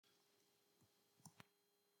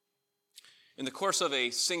In the course of a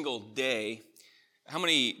single day, how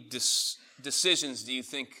many decisions do you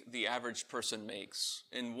think the average person makes?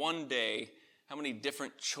 In one day, how many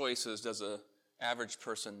different choices does an average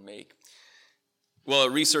person make? Well, a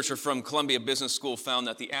researcher from Columbia Business School found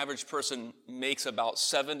that the average person makes about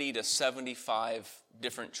 70 to 75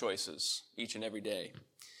 different choices each and every day,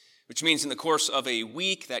 which means in the course of a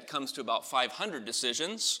week, that comes to about 500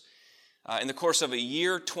 decisions. In the course of a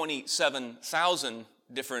year, 27,000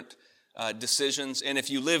 different decisions. And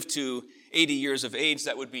if you live to 80 years of age,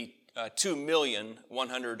 that would be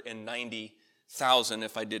 2,190,000,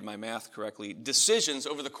 if I did my math correctly, decisions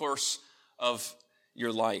over the course of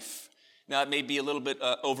your life. Now, it may be a little bit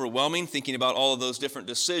overwhelming thinking about all of those different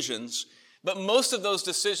decisions, but most of those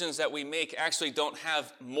decisions that we make actually don't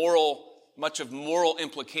have much of moral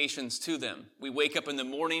implications to them. We wake up in the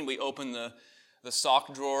morning, we open the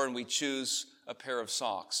sock drawer, and we choose a pair of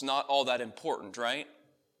socks. Not all that important, right?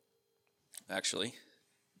 Actually,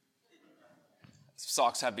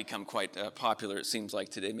 socks have become quite popular, it seems like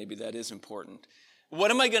today. Maybe that is important. What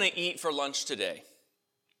am I going to eat for lunch today?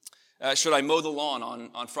 Should I mow the lawn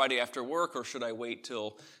on Friday after work, or should I wait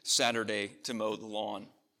till Saturday to mow the lawn?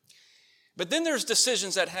 But then there's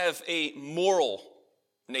decisions that have a moral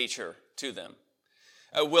nature to them.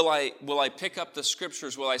 Will I pick up the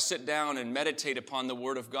scriptures? Will I sit down and meditate upon the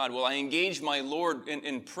Word of God? Will I engage my Lord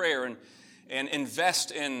in prayer and invest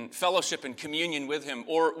in fellowship and communion with Him?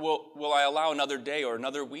 Or will I allow another day or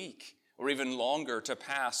another week or even longer to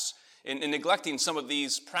pass in neglecting some of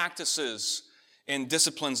these practices and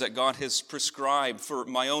disciplines that God has prescribed for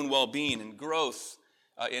my own well-being and growth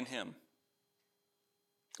in Him?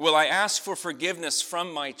 Will I ask for forgiveness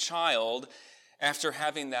from my child after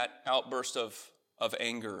having that outburst of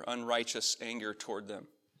anger, unrighteous anger toward them?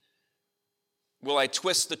 Will I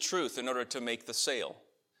twist the truth in order to make the sale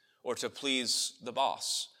or to please the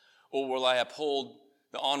boss? Or will I uphold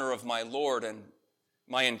the honor of my Lord and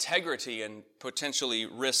my integrity and potentially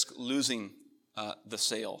risk losing the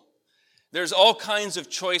sale? There's all kinds of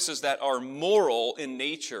choices that are moral in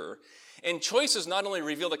nature, and choices not only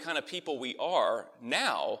reveal the kind of people we are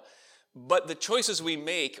now, but the choices we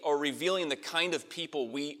make are revealing the kind of people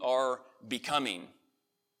we are becoming.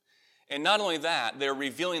 And not only that, they're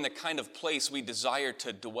revealing the kind of place we desire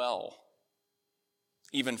to dwell,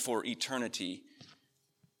 even for eternity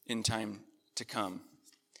in time to come.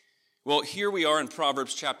 Well, here we are in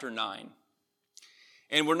Proverbs chapter 9.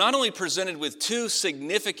 And we're not only presented with two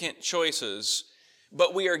significant choices,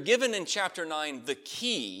 but we are given in chapter 9 the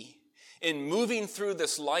key in moving through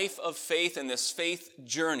this life of faith and this faith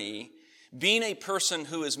journey, being a person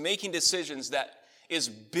who is making decisions that is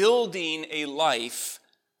building a life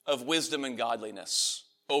of wisdom and godliness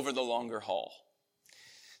over the longer haul.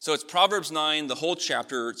 So it's Proverbs 9, the whole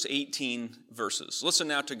chapter, it's 18 verses. Listen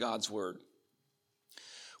now to God's word.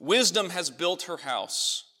 Wisdom has built her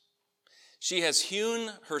house. She has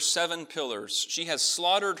hewn her 7 pillars. She has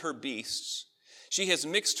slaughtered her beasts. She has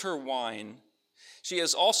mixed her wine. She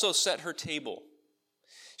has also set her table.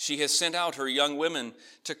 She has sent out her young women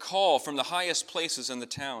to call from the highest places in the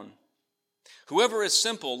town. Whoever is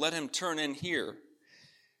simple, let him turn in here.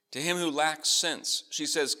 To him who lacks sense, she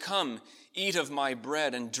says, come, eat of my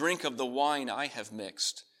bread and drink of the wine I have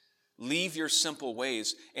mixed. Leave your simple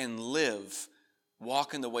ways and live.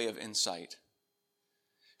 Walk in the way of insight.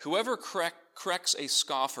 Whoever corrects a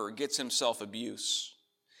scoffer gets himself abuse,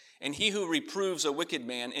 and he who reproves a wicked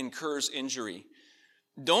man incurs injury.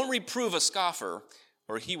 Don't reprove a scoffer,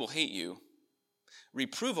 or he will hate you.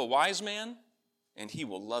 Reprove a wise man, and he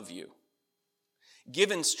will love you. Give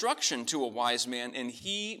instruction to a wise man, and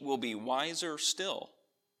he will be wiser still.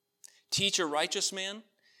 Teach a righteous man,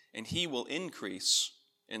 and he will increase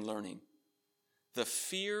in learning. The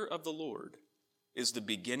fear of the Lord is the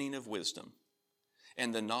beginning of wisdom,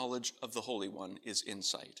 and the knowledge of the Holy One is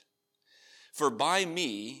insight. For by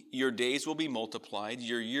me your days will be multiplied,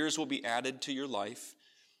 your years will be added to your life.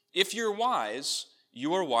 If you're wise,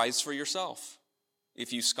 you are wise for yourself.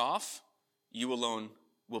 If you scoff, you alone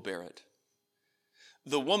will bear it.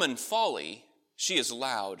 The woman folly, she is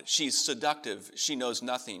loud, she's seductive, she knows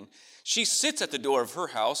nothing. She sits at the door of her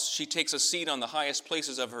house, she takes a seat on the highest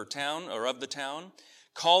places of her town or of the town,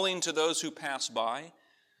 calling to those who pass by,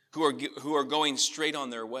 who are going straight on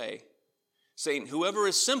their way, saying, whoever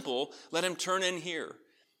is simple, let him turn in here.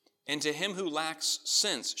 And to him who lacks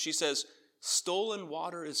sense, she says, stolen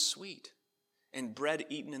water is sweet, and bread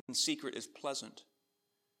eaten in secret is pleasant.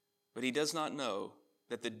 But he does not know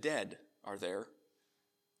that the dead are there,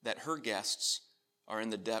 that her guests are in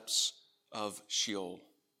the depths of Sheol.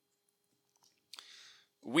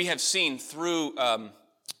 We have seen through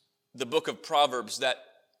the book of Proverbs that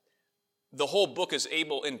the whole book is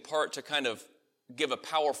able in part to kind of give a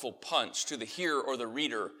powerful punch to the hearer or the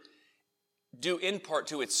reader, due in part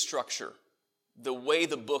to its structure, the way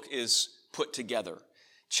the book is put together.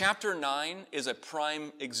 Chapter 9 is a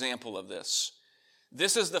prime example of this.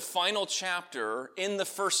 This is the final chapter in the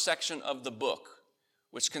first section of the book,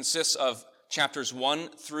 which consists of chapters 1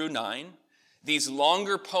 through 9. These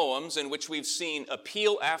longer poems in which we've seen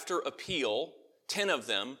appeal after appeal, 10 of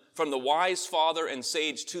them, from the wise father and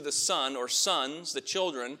sage to the son or sons, the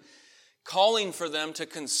children, calling for them to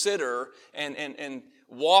consider and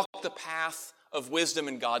walk the path of wisdom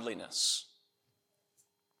and godliness.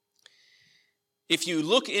 If you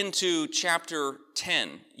look into chapter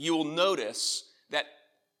 10, you will notice that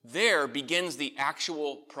there begins the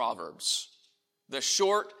actual Proverbs, the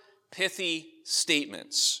short, pithy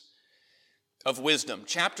statements of wisdom.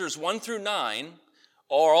 Chapters 1 through 9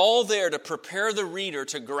 are all there to prepare the reader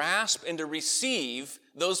to grasp and to receive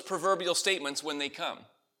those proverbial statements when they come.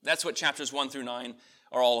 That's what chapters 1 through 9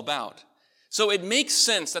 are all about. So it makes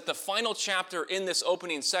sense that the final chapter in this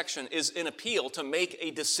opening section is an appeal to make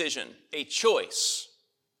a decision, a choice.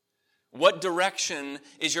 What direction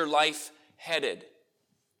is your life headed?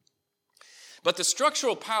 But the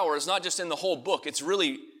structural power is not just in the whole book, it's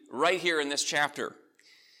really right here in this chapter.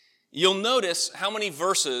 You'll notice how many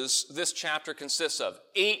verses this chapter consists of.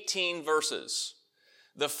 18 verses.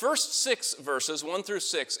 The first 6 verses, 1 through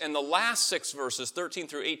 6, and the last 6 verses, 13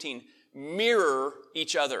 through 18, mirror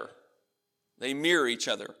each other. They mirror each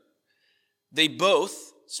other. They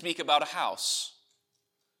both speak about a house.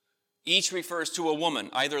 Each refers to a woman,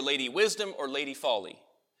 either Lady Wisdom or Lady Folly.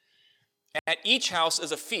 At each house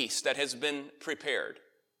is a feast that has been prepared.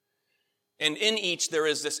 And in each there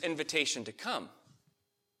is this invitation to come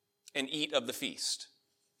and eat of the feast.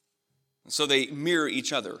 So they mirror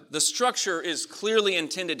each other. The structure is clearly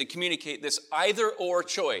intended to communicate this either-or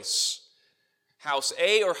choice. House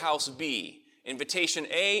A or House B. Invitation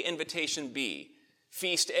A, invitation B.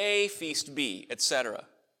 Feast A, feast B, etc.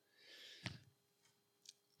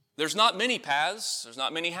 There's not many paths. There's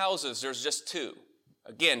not many houses. There's just 2.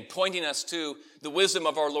 Again, pointing us to the wisdom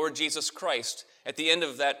of our Lord Jesus Christ at the end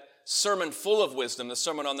of that sermon full of wisdom, the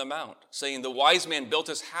Sermon on the Mount, saying the wise man built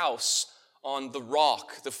his house on the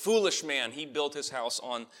rock. The foolish man, he built his house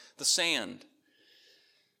on the sand.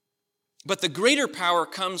 But the greater power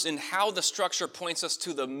comes in how the structure points us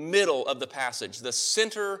to the middle of the passage, the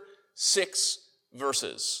center 6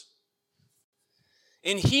 verses.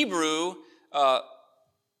 In Hebrew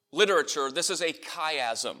literature, this is a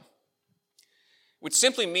chiasm, which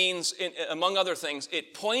simply means, among other things,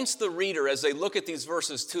 it points the reader as they look at these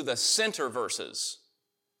verses to the center verses.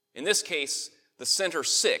 In this case, the center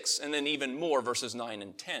 6, and then even more, verses 9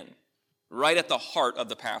 and 10, right at the heart of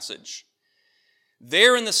the passage.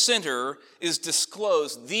 There in the center is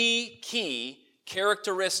disclosed the key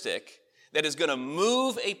characteristic that is going to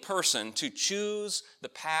move a person to choose the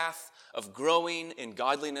path of growing in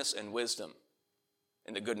godliness and wisdom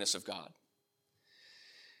and the goodness of God.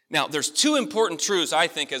 Now, there's 2 important truths, I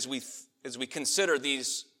think, as we consider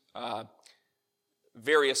these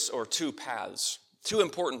various or 2 paths. 2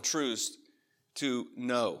 important truths to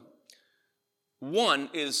know. One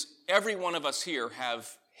is every one of us here have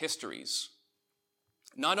histories.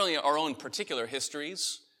 Not only our own particular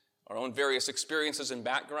histories, our own various experiences and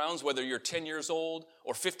backgrounds, whether you're 10 years old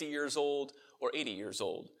or 50 years old or 80 years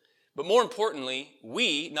old. But more importantly,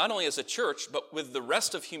 we, not only as a church, but with the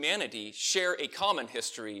rest of humanity, share a common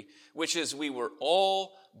history, which is we were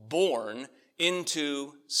all born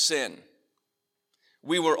into sin.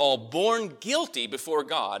 We were all born guilty before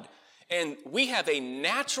God, and we have a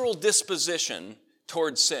natural disposition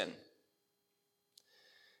towards sin.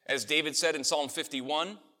 As David said in Psalm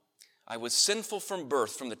 51, I was sinful from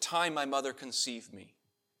birth, from the time my mother conceived me.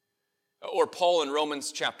 Or Paul in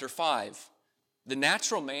Romans chapter 5, the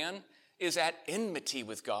natural man is at enmity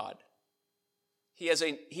with God. He has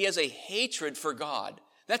a hatred for God.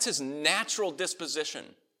 That's his natural disposition.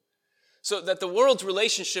 So that the world's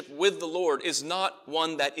relationship with the Lord is not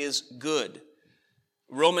one that is good.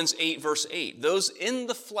 Romans 8, verse 8, those in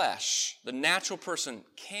the flesh, the natural person,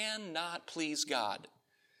 cannot please God.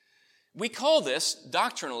 We call this,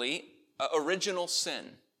 doctrinally, original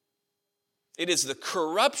sin. It is the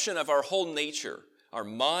corruption of our whole nature, our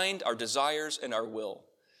mind, our desires, and our will.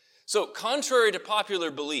 So, contrary to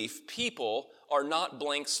popular belief, people are not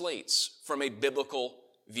blank slates from a biblical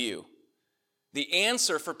view. The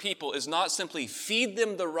answer for people is not simply feed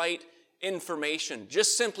them the right information,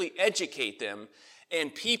 just simply educate them,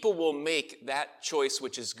 and people will make that choice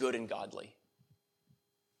which is good and godly.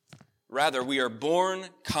 Rather, we are born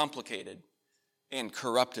complicated and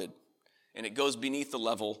corrupted. and it goes beneath the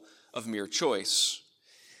level of mere choice.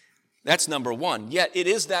 That's number one. Yet it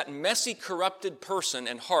is that messy, corrupted person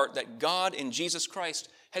and heart that God in Jesus Christ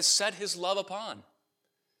has set his love upon.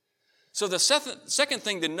 So the second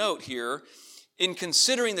thing to note here in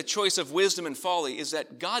considering the choice of wisdom and folly is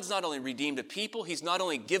that God's not only redeemed a people, he's not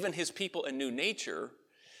only given his people a new nature,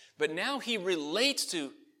 but now he relates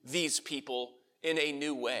to these people in a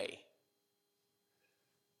new way.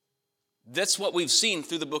 That's what we've seen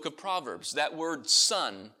through the book of Proverbs. That word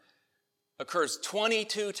son occurs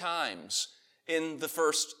 22 times in the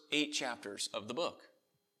first 8 chapters of the book.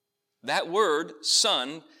 That word,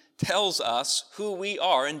 son, tells us who we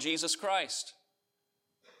are in Jesus Christ.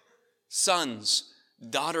 Sons,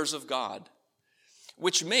 daughters of God,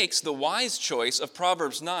 which makes the wise choice of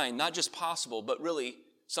Proverbs 9 not just possible, but really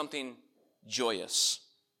something joyous.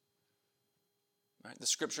 Right? The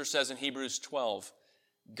scripture says in Hebrews 12,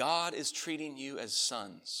 God is treating you as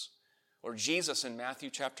sons. Or Jesus in Matthew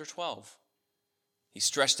chapter 12. He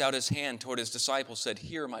stretched out his hand toward his disciples, said,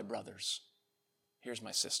 "Here, my brothers. Here's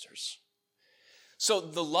my sisters." So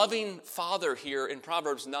the loving father here in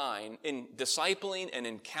Proverbs 9, in discipling and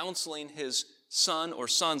in counseling his son or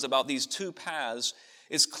sons about these two paths,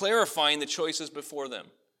 is clarifying the choices before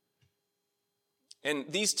them.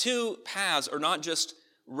 And these two paths are not just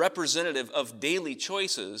representative of daily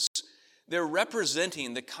choices, they're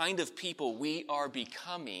representing the kind of people we are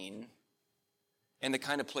becoming and the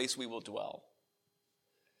kind of place we will dwell.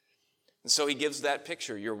 And so he gives that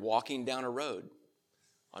picture. You're walking down a road.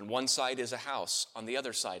 On one side is a house. On the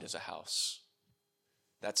other side is a house.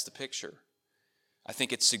 That's the picture. I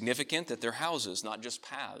think it's significant that they're houses, not just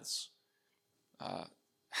paths.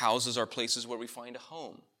 Houses are places where we find a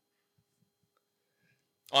home.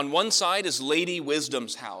 On one side is Lady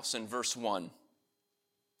Wisdom's house in verse 1.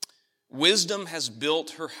 Wisdom has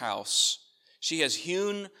built her house. She has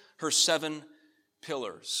hewn her 7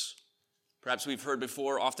 pillars. Perhaps we've heard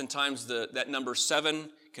before, oftentimes that number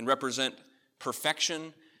 7 can represent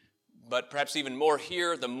perfection, but perhaps even more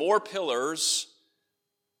here, the more pillars,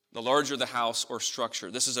 the larger the house or structure.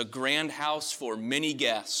 This is a grand house for many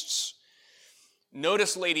guests.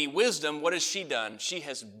 Notice Lady Wisdom, what has she done? She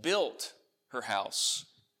has built her house,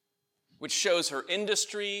 which shows her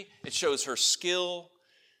industry, it shows her skill.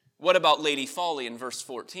 What about Lady Folly in verse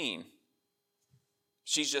 14?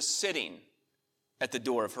 She's just sitting at the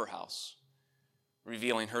door of her house,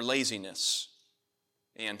 revealing her laziness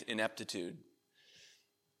and ineptitude.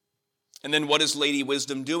 And then what is Lady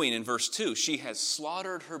Wisdom doing in verse 2? She has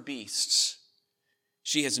slaughtered her beasts.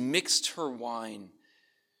 She has mixed her wine.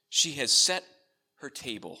 She has set her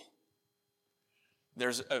table.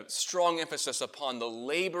 There's a strong emphasis upon the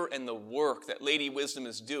labor and the work that Lady Wisdom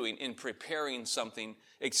is doing in preparing something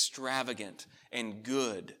extravagant and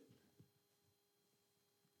good.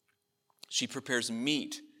 She prepares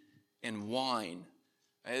meat and wine.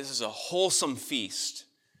 This is a wholesome feast,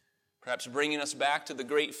 perhaps bringing us back to the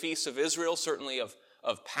great feasts of Israel, certainly of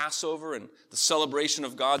Passover and the celebration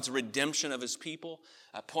of God's redemption of his people,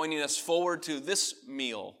 pointing us forward to this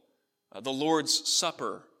meal, the Lord's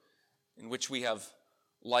Supper, in which we have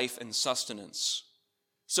life and sustenance.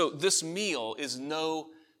 So this meal is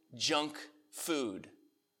no junk food.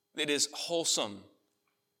 It is wholesome.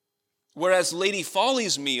 Whereas Lady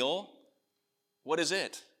Folly's meal, what is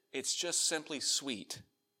it? It's just simply sweet.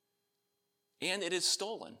 And it is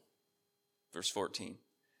stolen. Verse 14.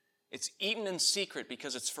 It's eaten in secret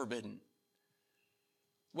because it's forbidden.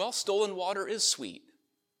 Well, stolen water is sweet,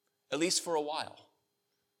 at least for a while.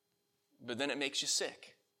 But then it makes you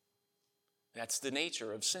sick. That's the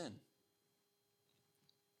nature of sin.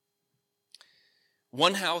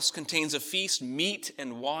 One house contains a feast, meat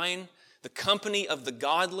and wine, the company of the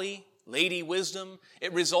godly, Lady Wisdom.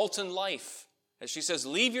 It results in life. As she says,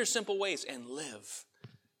 leave your simple ways and live.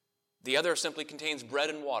 The other simply contains bread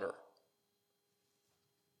and water.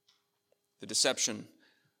 The deception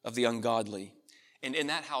of the ungodly. And in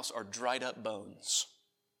that house are dried up bones.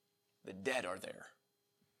 The dead are there.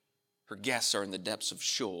 Her guests are in the depths of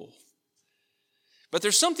Sheol. But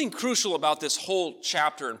there's something crucial about this whole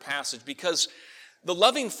chapter and passage, because the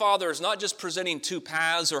loving Father is not just presenting two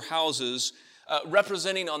paths or houses,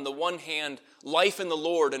 representing on the one hand life in the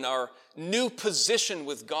Lord and our new position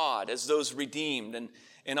with God as those redeemed,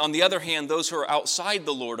 and on the other hand those who are outside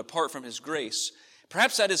the Lord apart from his grace.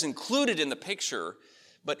 Perhaps that is included in the picture,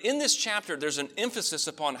 but in this chapter there's an emphasis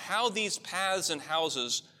upon how these paths and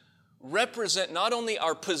houses represent not only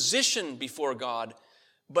our position before God,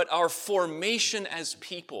 but our formation as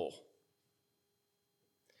people.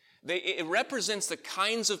 It represents the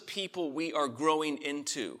kinds of people we are growing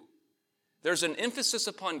into. There's an emphasis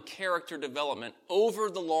upon character development over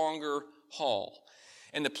the longer hall.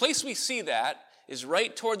 And the place we see that is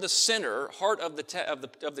right toward the center, heart of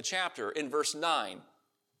the chapter in verse 9,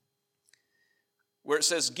 where it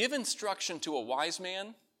says, "Give instruction to a wise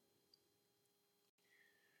man,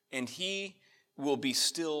 and he will be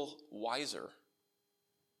still wiser.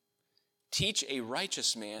 Teach a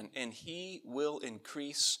righteous man, and he will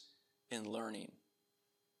increase in learning."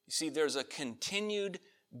 You see, there's a continued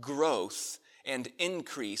growth and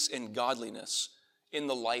increase in godliness in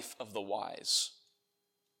the life of the wise.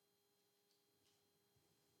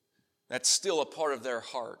 That's still a part of their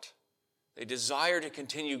heart. They desire to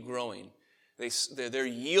continue growing. They're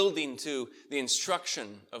yielding to the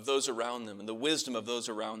instruction of those around them and the wisdom of those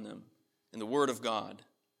around them in the Word of God.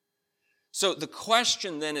 So the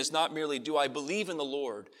question then is not merely, do I believe in the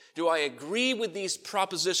Lord? Do I agree with these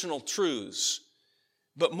propositional truths?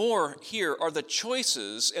 But more here are the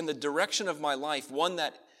choices and the direction of my life, one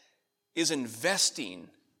that is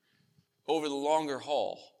investing over the longer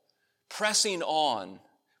haul, pressing on,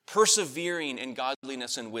 persevering in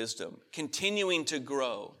godliness and wisdom, continuing to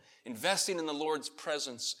grow, investing in the Lord's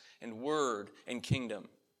presence and word and kingdom.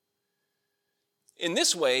 In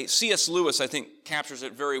this way, C.S. Lewis, I think, captures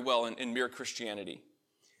it very well in Mere Christianity.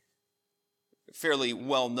 A fairly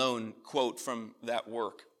well-known quote from that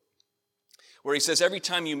work, where he says, every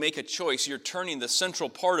time you make a choice, you're turning the central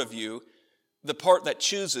part of you, the part that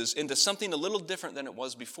chooses, into something a little different than it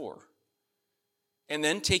was before. And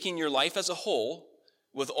then taking your life as a whole,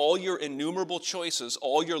 with all your innumerable choices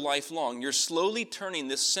all your life long, you're slowly turning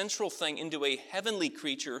this central thing into a heavenly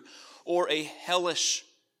creature or a hellish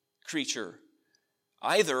creature.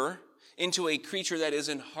 Either into a creature that is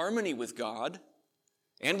in harmony with God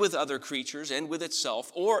and with other creatures and with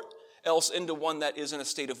itself, or else into one that is in a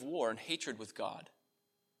state of war and hatred with God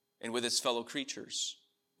and with its fellow creatures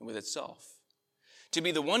and with itself. To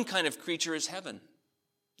be the one kind of creature is heaven.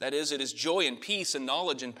 That is, it is joy and peace and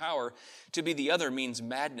knowledge and power. To be the other means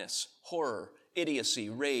madness, horror, idiocy,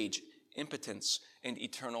 rage, impotence, and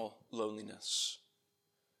eternal loneliness.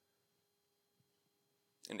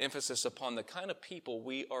 An emphasis upon the kind of people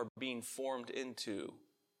we are being formed into.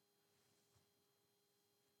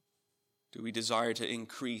 Do we desire to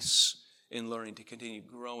increase in learning, to continue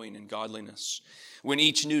growing in godliness? When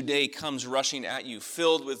each new day comes rushing at you,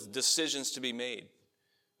 filled with decisions to be made,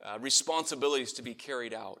 responsibilities to be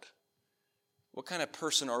carried out, what kind of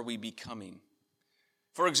person are we becoming?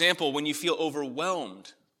 For example, when you feel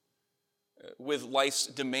overwhelmed with life's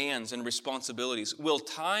demands and responsibilities, will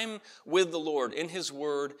time with the Lord in His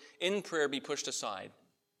Word, in prayer, be pushed aside?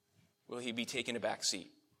 Will He be taken a back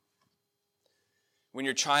seat? When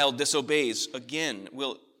your child disobeys, again,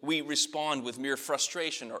 will we respond with mere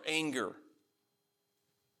frustration or anger?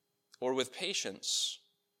 Or with patience,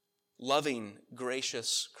 loving,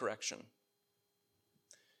 gracious correction?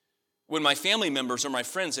 When my family members or my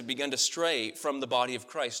friends have begun to stray from the body of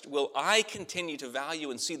Christ, will I continue to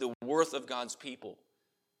value and see the worth of God's people?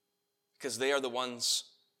 Because they are the ones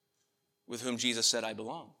with whom Jesus said, I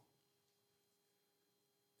belong.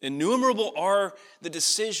 Innumerable are the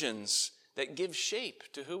decisions that give shape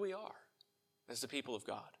to who we are as the people of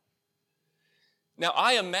God. Now,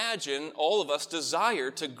 I imagine all of us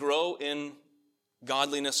desire to grow in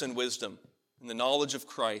godliness and wisdom, in the knowledge of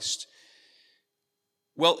Christ.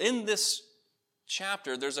 Well, in this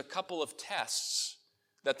chapter, there's a couple of tests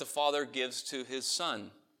that the Father gives to His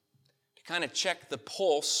Son to kind of check the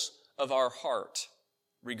pulse of our heart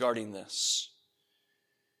regarding this.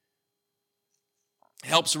 It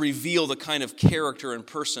helps reveal the kind of character and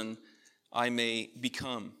person I may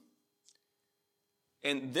become.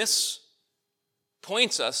 And this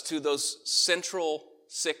points us to those central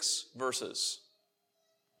 6 verses.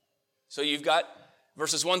 So you've got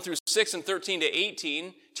verses 1 through 6 and 13 to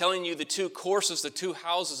 18 telling you the 2 courses, the 2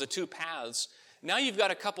 houses, the 2 paths. Now you've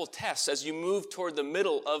got a couple tests as you move toward the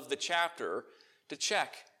middle of the chapter to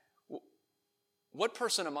check, what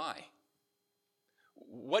person am I?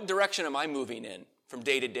 What direction am I moving in from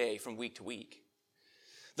day to day, from week to week?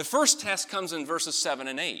 The first test comes in verses 7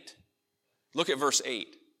 and 8. Look at verse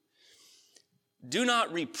 8. Do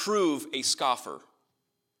not reprove a scoffer,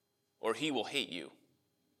 or he will hate you.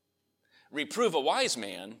 Reprove a wise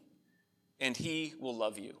man, and he will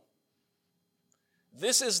love you.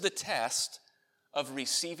 This is the test of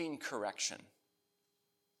receiving correction.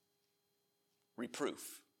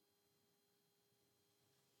 Reproof.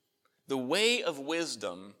 The way of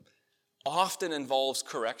wisdom often involves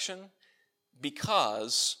correction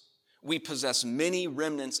because we possess many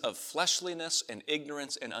remnants of fleshliness and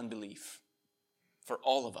ignorance and unbelief. For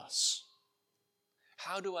all of us.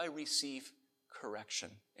 How do I receive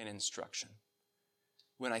correction and instruction?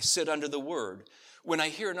 when I sit under the Word, when I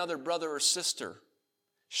hear another brother or sister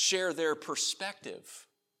share their perspective?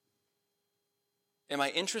 Am I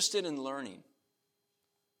interested in learning?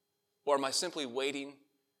 Or am I simply waiting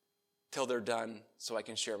till they're done so I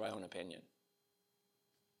can share my own opinion?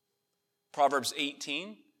 Proverbs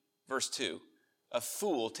 18, verse 2. A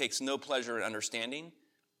fool takes no pleasure in understanding,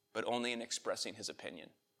 but only in expressing his opinion.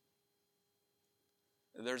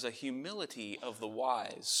 There's a humility of the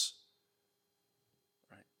wise,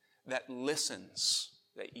 right, that listens,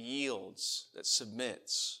 that yields, that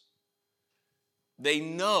submits. They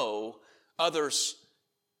know others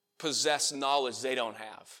possess knowledge they don't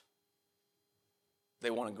have.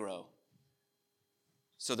 They want to grow.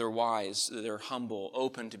 So they're wise, they're humble,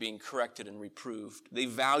 open to being corrected and reproved. They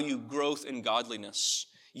value growth in godliness,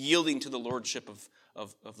 yielding to the lordship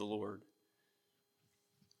of the Lord.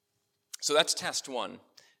 So that's test 1.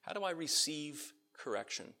 How do I receive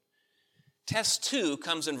correction? Test 2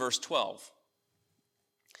 comes in verse 12.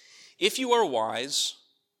 If you are wise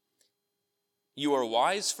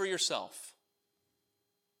for yourself.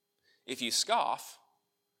 If you scoff,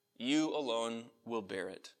 you alone will bear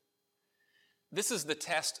it. This is the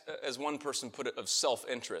test, as one person put it, of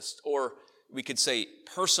self-interest, or we could say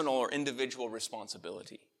personal or individual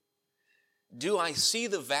responsibility. Do I see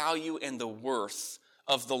the value and the worth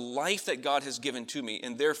of the life that God has given to me,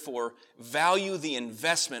 and therefore value the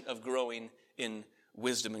investment of growing in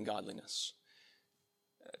wisdom and godliness?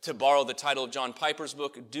 To borrow the title of John Piper's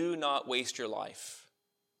book, Do Not Waste Your Life.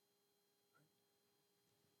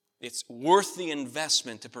 It's worth the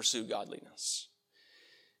investment to pursue godliness.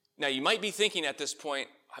 Now, you might be thinking at this point,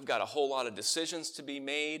 I've got a whole lot of decisions to be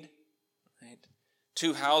made, right?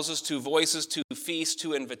 2 houses, 2 voices, 2 feasts,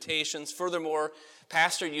 2 invitations. Furthermore,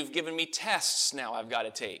 Pastor, you've given me tests now I've got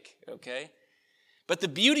to take, okay? But the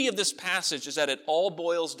beauty of this passage is that it all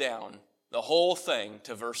boils down, the whole thing,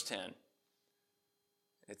 to verse 10.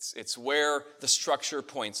 It's where the structure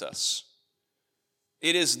points us.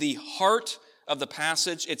 It is the heart of the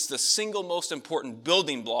passage. It's the single most important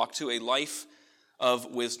building block to a life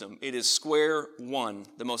of wisdom. It is square one,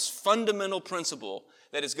 the most fundamental principle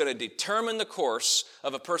that is going to determine the course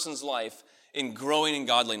of a person's life in growing in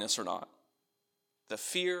godliness or not. The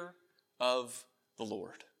fear of the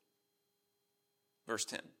Lord. Verse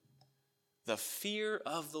 10. The fear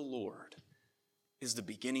of the Lord is the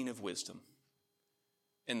beginning of wisdom,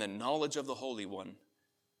 and the knowledge of the Holy One,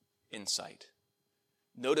 insight.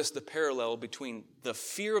 Notice the parallel between the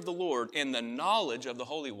fear of the Lord and the knowledge of the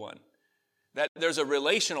Holy One. That there's a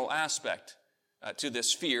relational aspect to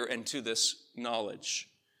this fear and to this knowledge.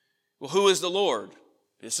 Well, who is the Lord?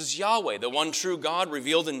 This is Yahweh, the one true God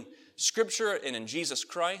revealed in Scripture and in Jesus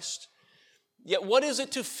Christ. Yet what is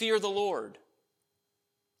it to fear the Lord?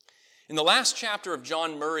 In the last chapter of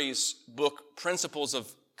John Murray's book, Principles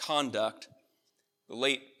of Conduct, the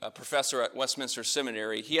late professor at Westminster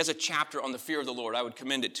Seminary, he has a chapter on the fear of the Lord. I would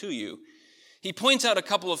commend it to you. He points out a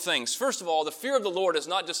couple of things. First of all, the fear of the Lord is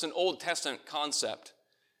not just an Old Testament concept.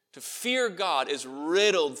 To fear God is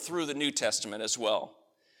riddled through the New Testament as well.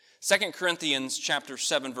 2 Corinthians chapter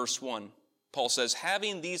 7, verse 1, Paul says,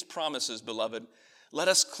 having these promises, beloved, let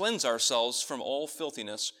us cleanse ourselves from all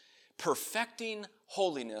filthiness, perfecting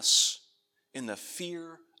holiness in the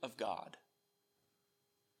fear of God.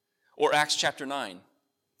 Or Acts chapter 9,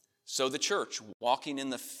 so the church, walking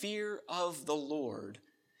in the fear of the Lord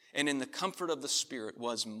and in the comfort of the Spirit,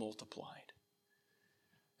 was multiplied.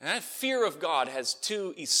 And that fear of God has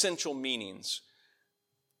 2 essential meanings.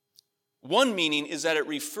 One meaning is that it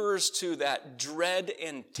refers to that dread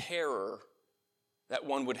and terror that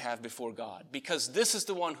one would have before God, because this is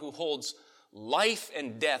the one who holds life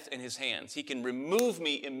and death in his hands. He can remove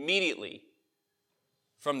me immediately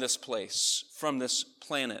from this place, from this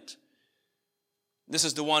planet. This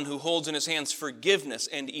is the one who holds in his hands forgiveness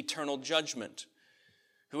and eternal judgment,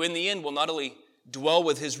 who in the end will not only dwell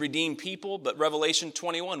with his redeemed people, but Revelation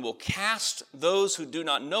 21 will cast those who do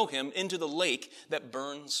not know him into the lake that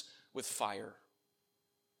burns with fire.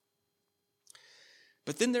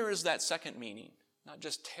 But then there is that second meaning, not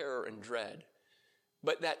just terror and dread,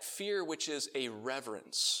 but that fear which is a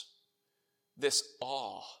reverence, this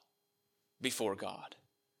awe before God,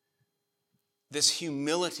 this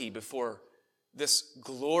humility before this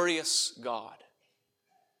glorious God,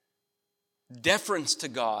 deference to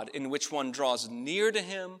God in which one draws near to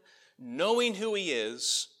him, knowing who he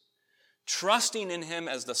is, trusting in him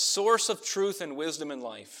as the source of truth and wisdom in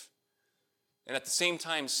life, and at the same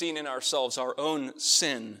time seeing in ourselves our own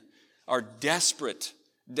sin, our desperate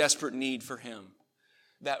need for him,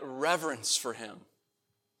 that reverence for him.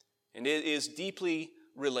 And it is deeply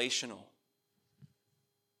relational.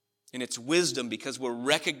 in its wisdom because we're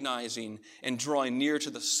recognizing and drawing near to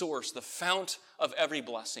the source, the fount of every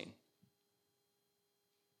blessing.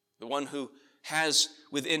 The one who has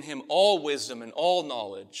within him all wisdom and all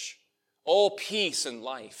knowledge, all peace and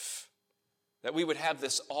life, that we would have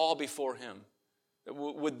this all before him.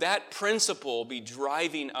 Would that principle be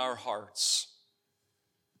driving our hearts?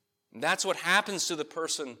 And that's what happens to the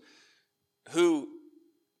person who,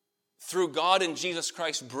 through God and Jesus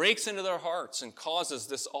Christ, breaks into their hearts and causes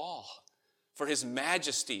this awe for his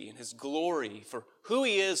majesty and his glory, for who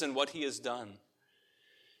he is and what he has done.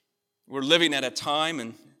 We're living at a time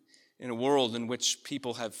and in a world in which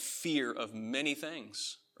people have fear of many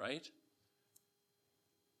things, right?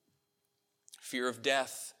 Fear of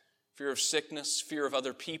death, fear of sickness, fear of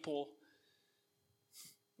other people.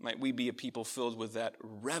 Might we be a people filled with that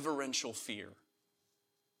reverential fear,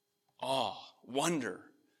 awe, wonder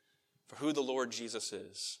for who the Lord Jesus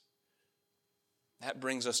is. That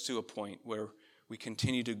brings us to a point where we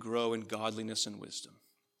continue to grow in godliness and wisdom.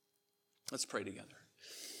 Let's pray together.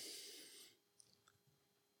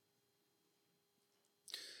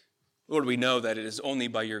 Lord, we know that it is only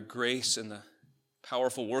by your grace and the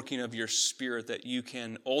powerful working of your Spirit that you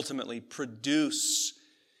can ultimately produce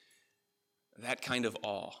that kind of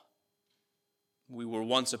awe. We were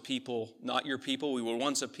once a people, not your people. We were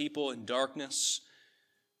once a people in darkness,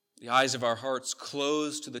 the eyes of our hearts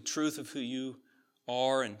closed to the truth of who you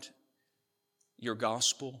are and your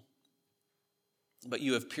gospel. But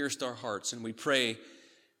you have pierced our hearts, and we pray,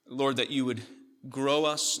 Lord, that you would grow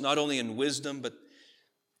us not only in wisdom, but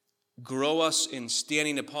grow us in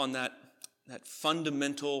standing upon that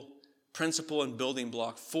fundamental principle and building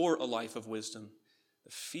block for a life of wisdom,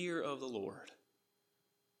 the fear of the Lord.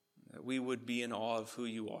 That we would be in awe of who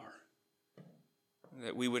you are.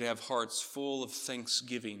 That we would have hearts full of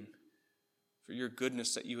thanksgiving for your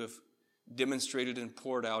goodness that you have demonstrated and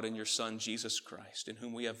poured out in your Son, Jesus Christ, in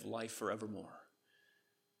whom we have life forevermore.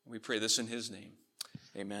 We pray this in his name.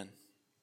 Amen.